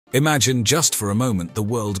Imagine just for a moment the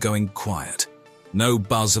world going quiet. No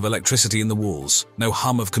buzz of electricity in the walls, no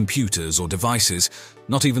hum of computers or devices,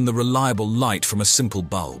 not even the reliable light from a simple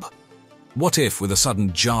bulb. What if, with a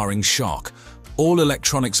sudden jarring shock, all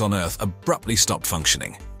electronics on Earth abruptly stopped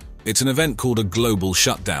functioning? It's an event called a global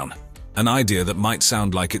shutdown, an idea that might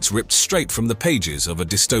sound like it's ripped straight from the pages of a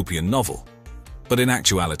dystopian novel. But in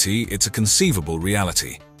actuality, it's a conceivable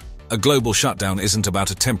reality. A global shutdown isn't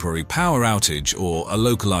about a temporary power outage or a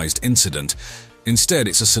localized incident. Instead,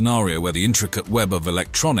 it's a scenario where the intricate web of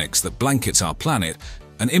electronics that blankets our planet,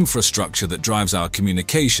 an infrastructure that drives our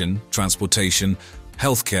communication, transportation,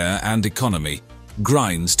 healthcare, and economy,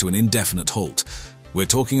 grinds to an indefinite halt. We're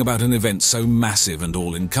talking about an event so massive and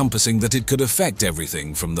all-encompassing that it could affect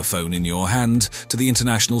everything from the phone in your hand to the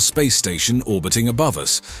International Space Station orbiting above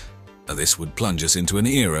us. This would plunge us into an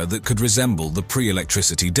era that could resemble the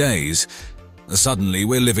pre-electricity days. Suddenly,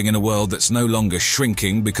 we're living in a world that's no longer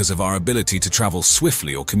shrinking because of our ability to travel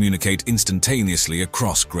swiftly or communicate instantaneously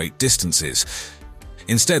across great distances.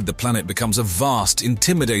 Instead, the planet becomes a vast,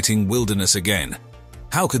 intimidating wilderness again.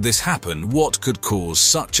 How could this happen? What could cause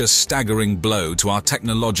such a staggering blow to our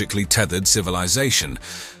technologically tethered civilization?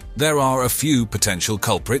 There are a few potential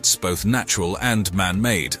culprits, both natural and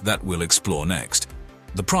man-made, that we'll explore next.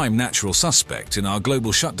 The prime natural suspect in our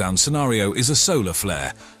global shutdown scenario is a solar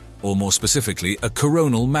flare, or more specifically, a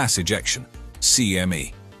coronal mass ejection,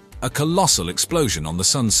 CME, a colossal explosion on the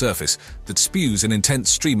sun's surface that spews an intense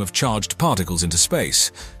stream of charged particles into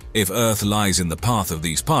space. If Earth lies in the path of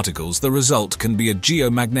these particles, the result can be a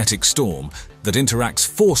geomagnetic storm that interacts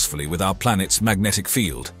forcefully with our planet's magnetic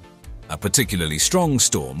field. A particularly strong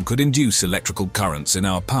storm could induce electrical currents in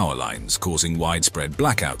our power lines, causing widespread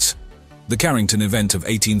blackouts. The Carrington event of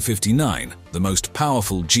 1859, the most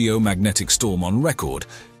powerful geomagnetic storm on record,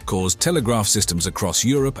 caused telegraph systems across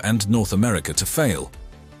Europe and North America to fail.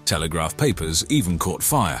 Telegraph papers even caught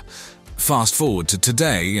fire. Fast forward to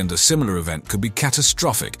today, and a similar event could be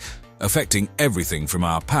catastrophic, affecting everything from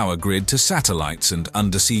our power grid to satellites and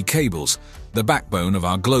undersea cables, the backbone of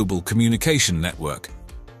our global communication network.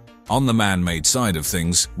 On the man-made side of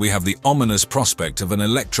things, we have the ominous prospect of an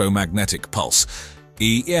electromagnetic pulse,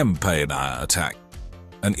 EMP attack.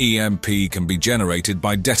 An EMP can be generated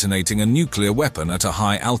by detonating a nuclear weapon at a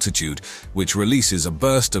high altitude, which releases a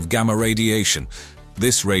burst of gamma radiation.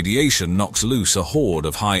 This radiation knocks loose a horde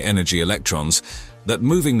of high-energy electrons that,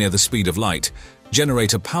 moving near the speed of light,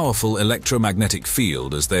 generate a powerful electromagnetic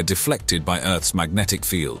field as they're deflected by Earth's magnetic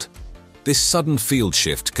field. This sudden field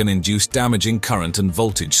shift can induce damaging current and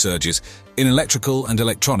voltage surges in electrical and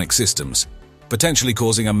electronic systems, potentially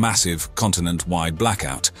causing a massive continent-wide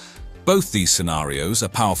blackout. Both these scenarios, a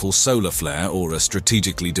powerful solar flare or a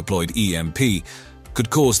strategically deployed EMP, could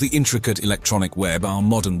cause the intricate electronic web our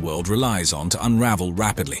modern world relies on to unravel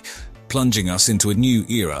rapidly, plunging us into a new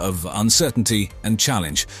era of uncertainty and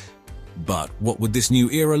challenge. But what would this new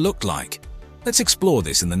era look like? Let's explore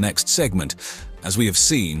this in the next segment. As we have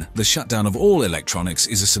seen, the shutdown of all electronics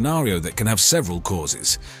is a scenario that can have several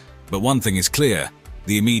causes. But one thing is clear: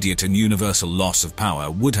 the immediate and universal loss of power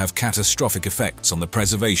would have catastrophic effects on the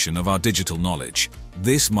preservation of our digital knowledge.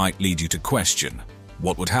 This might lead you to question,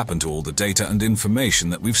 what would happen to all the data and information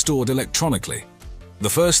that we've stored electronically? The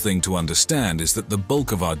first thing to understand is that the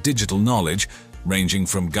bulk of our digital knowledge, ranging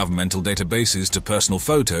from governmental databases to personal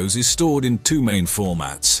photos, is stored in two main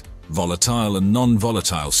formats: volatile and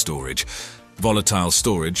non-volatile storage. Volatile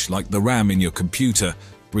storage, like the RAM in your computer,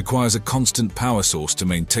 requires a constant power source to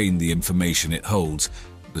maintain the information it holds.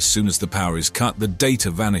 As soon as the power is cut, the data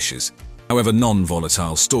vanishes. However,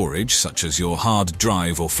 non-volatile storage, such as your hard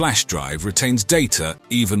drive or flash drive, retains data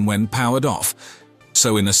even when powered off.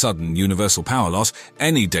 So in a sudden universal power loss,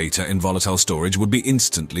 any data in volatile storage would be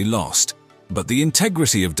instantly lost. But the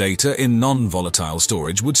integrity of data in non-volatile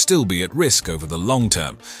storage would still be at risk over the long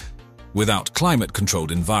term. Without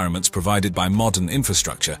climate-controlled environments provided by modern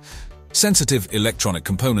infrastructure, sensitive electronic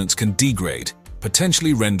components can degrade,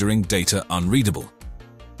 potentially rendering data unreadable.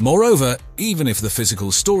 Moreover, even if the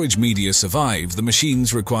physical storage media survive, the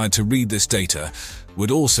machines required to read this data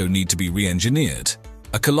would also need to be re-engineered,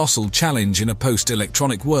 a colossal challenge in a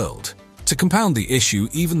post-electronic world. To compound the issue,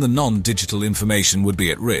 even the non-digital information would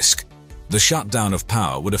be at risk. The shutdown of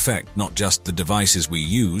power would affect not just the devices we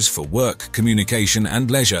use for work, communication, and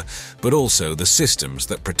leisure, but also the systems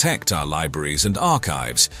that protect our libraries and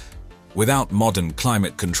archives. Without modern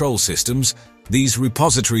climate control systems, these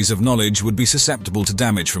repositories of knowledge would be susceptible to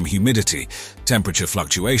damage from humidity, temperature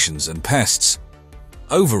fluctuations, and pests.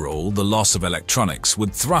 Overall, the loss of electronics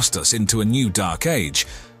would thrust us into a new dark age,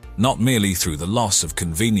 not merely through the loss of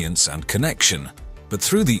convenience and connection, but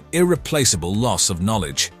through the irreplaceable loss of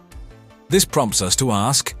knowledge. This prompts us to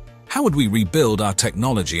ask, how would we rebuild our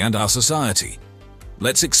technology and our society?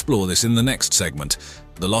 Let's explore this in the next segment.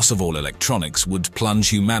 The loss of all electronics would plunge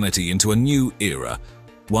humanity into a new era,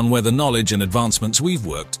 one where the knowledge and advancements we've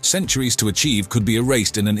worked centuries to achieve could be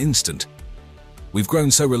erased in an instant. We've grown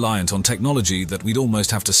so reliant on technology that we'd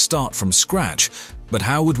almost have to start from scratch, but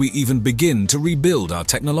how would we even begin to rebuild our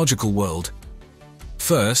technological world?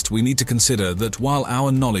 First, we need to consider that while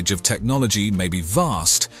our knowledge of technology may be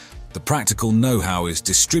vast, the practical know-how is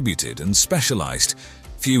distributed and specialized.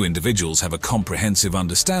 Few individuals have a comprehensive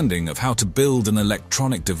understanding of how to build an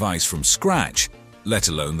electronic device from scratch, let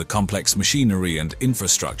alone the complex machinery and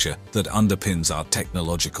infrastructure that underpins our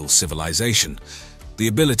technological civilization. The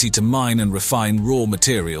ability to mine and refine raw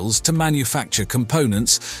materials, to manufacture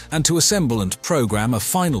components, and to assemble and program a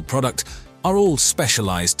final product are all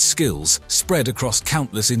specialized skills spread across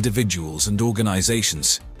countless individuals and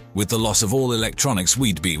organizations. With the loss of all electronics,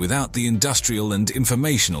 we'd be without the industrial and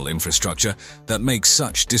informational infrastructure that makes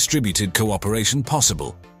such distributed cooperation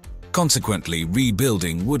possible. Consequently,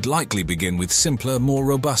 rebuilding would likely begin with simpler, more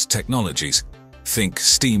robust technologies. Think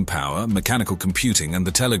steam power, mechanical computing, and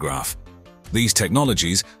the telegraph. These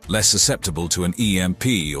technologies, less susceptible to an EMP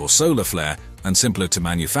or solar flare and simpler to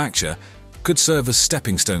manufacture, could serve as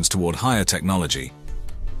stepping stones toward higher technology.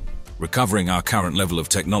 Recovering our current level of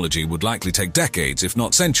technology would likely take decades, if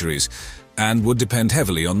not centuries, and would depend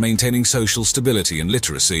heavily on maintaining social stability and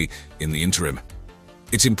literacy in the interim.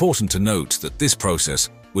 It's important to note that this process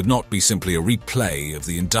would not be simply a replay of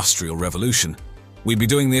the Industrial Revolution. We'd be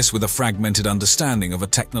doing this with a fragmented understanding of a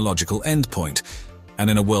technological endpoint, and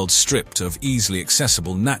in a world stripped of easily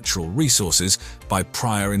accessible natural resources by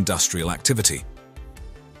prior industrial activity.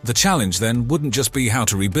 The challenge then wouldn't just be how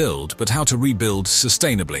to rebuild, but how to rebuild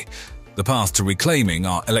sustainably. The path to reclaiming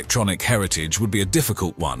our electronic heritage would be a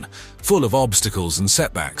difficult one, full of obstacles and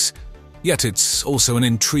setbacks. Yet it's also an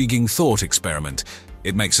intriguing thought experiment.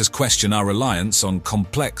 It makes us question our reliance on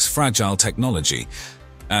complex, fragile technology,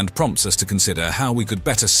 and prompts us to consider how we could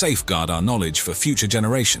better safeguard our knowledge for future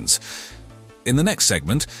generations. In the next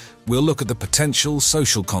segment, we'll look at the potential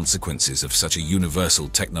social consequences of such a universal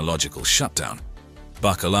technological shutdown.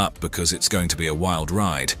 Buckle up, because it's going to be a wild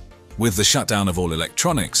ride. With the shutdown of all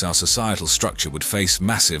electronics, our societal structure would face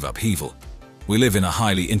massive upheaval. We live in a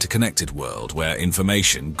highly interconnected world where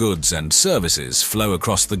information, goods, and services flow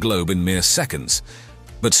across the globe in mere seconds.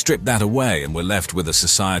 But strip that away and we're left with a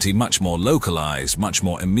society much more localized, much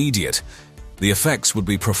more immediate. The effects would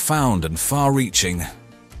be profound and far-reaching.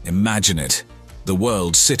 Imagine it. The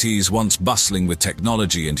world's cities, once bustling with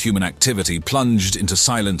technology and human activity, plunged into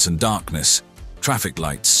silence and darkness. Traffic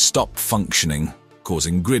lights stop functioning,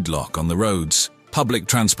 causing gridlock on the roads. Public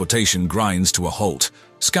transportation grinds to a halt.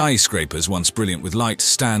 Skyscrapers, once brilliant with light,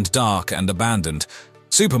 stand dark and abandoned.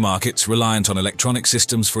 Supermarkets, reliant on electronic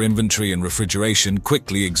systems for inventory and refrigeration,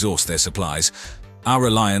 quickly exhaust their supplies. Our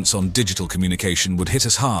reliance on digital communication would hit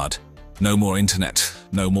us hard. No more internet,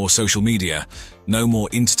 no more social media, no more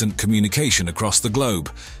instant communication across the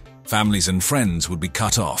globe. Families and friends would be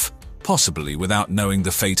cut off, possibly without knowing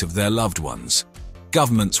the fate of their loved ones.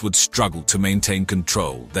 Governments would struggle to maintain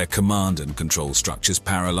control, their command and control structures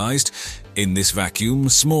paralyzed. In this vacuum,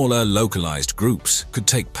 smaller, localized groups could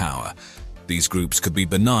take power. These groups could be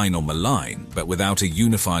benign or malign, but without a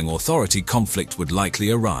unifying authority, conflict would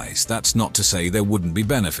likely arise. That's not to say there wouldn't be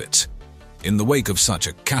benefits. In the wake of such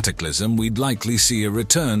a cataclysm, we'd likely see a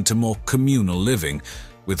return to more communal living,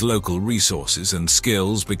 with local resources and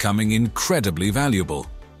skills becoming incredibly valuable.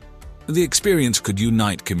 The experience could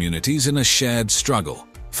unite communities in a shared struggle,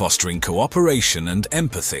 fostering cooperation and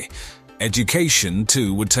empathy. Education,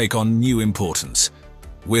 too, would take on new importance.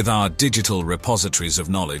 With our digital repositories of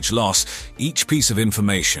knowledge lost, each piece of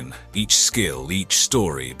information, each skill, each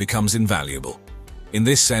story becomes invaluable. In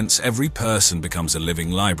this sense, every person becomes a living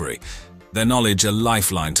library, their knowledge a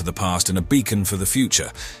lifeline to the past and a beacon for the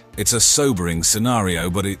future. It's a sobering scenario,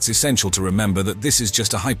 but it's essential to remember that this is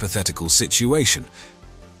just a hypothetical situation.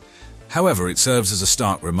 However, it serves as a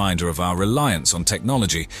stark reminder of our reliance on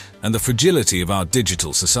technology and the fragility of our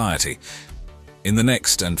digital society. In the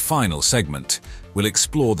next and final segment, we'll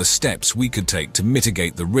explore the steps we could take to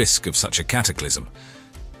mitigate the risk of such a cataclysm.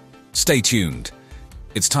 Stay tuned.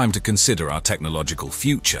 It's time to consider our technological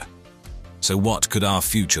future. So what could our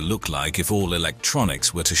future look like if all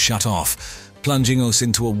electronics were to shut off, plunging us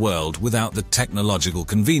into a world without the technological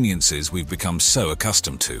conveniences we've become so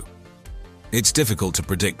accustomed to? It's difficult to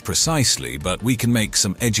predict precisely, but we can make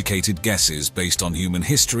some educated guesses based on human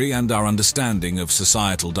history and our understanding of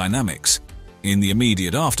societal dynamics. In the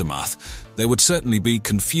immediate aftermath, there would certainly be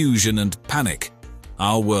confusion and panic.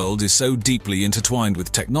 Our world is so deeply intertwined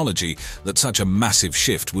with technology that such a massive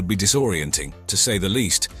shift would be disorienting, to say the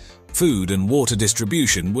least. Food and water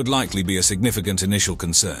distribution would likely be a significant initial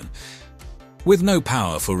concern. With no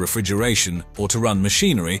power for refrigeration or to run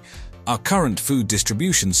machinery, our current food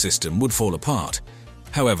distribution system would fall apart.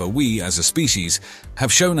 However, we as a species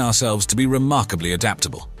have shown ourselves to be remarkably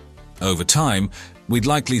adaptable. Over time, we'd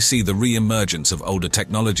likely see the re-emergence of older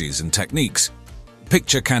technologies and techniques.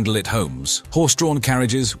 Picture candlelit homes, horse-drawn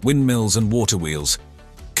carriages, windmills and water wheels.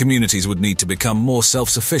 Communities would need to become more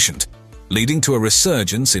self-sufficient, leading to a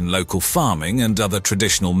resurgence in local farming and other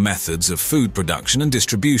traditional methods of food production and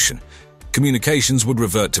distribution. Communications would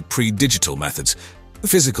revert to pre-digital methods.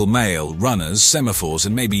 Physical mail, runners, semaphores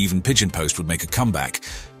and maybe even pigeon post would make a comeback.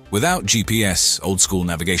 Without GPS, old-school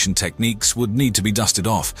navigation techniques would need to be dusted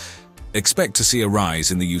off. Expect to see a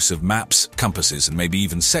rise in the use of maps, compasses and maybe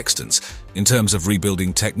even sextants. In terms of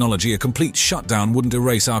rebuilding technology, a complete shutdown wouldn't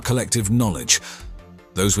erase our collective knowledge.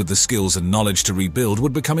 Those with the skills and knowledge to rebuild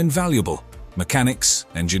would become invaluable. Mechanics,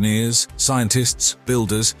 engineers, scientists,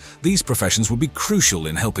 builders, these professions would be crucial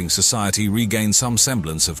in helping society regain some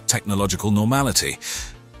semblance of technological normality.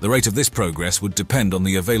 The rate of this progress would depend on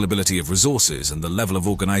the availability of resources and the level of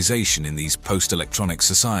organization in these post-electronic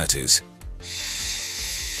societies.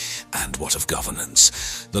 And what of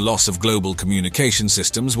governance? The loss of global communication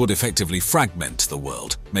systems would effectively fragment the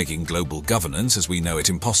world, making global governance as we know it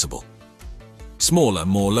impossible. Smaller,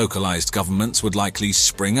 more localized governments would likely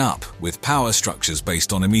spring up, with power structures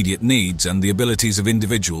based on immediate needs and the abilities of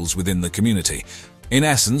individuals within the community. In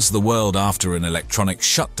essence, the world after an electronic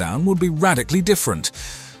shutdown would be radically different.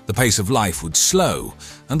 The pace of life would slow,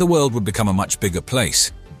 and the world would become a much bigger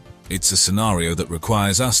place. It's a scenario that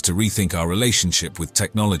requires us to rethink our relationship with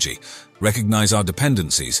technology, recognize our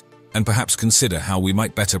dependencies, and perhaps consider how we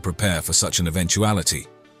might better prepare for such an eventuality.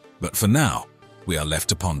 But for now, we are left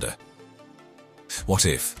to ponder. What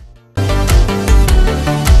if?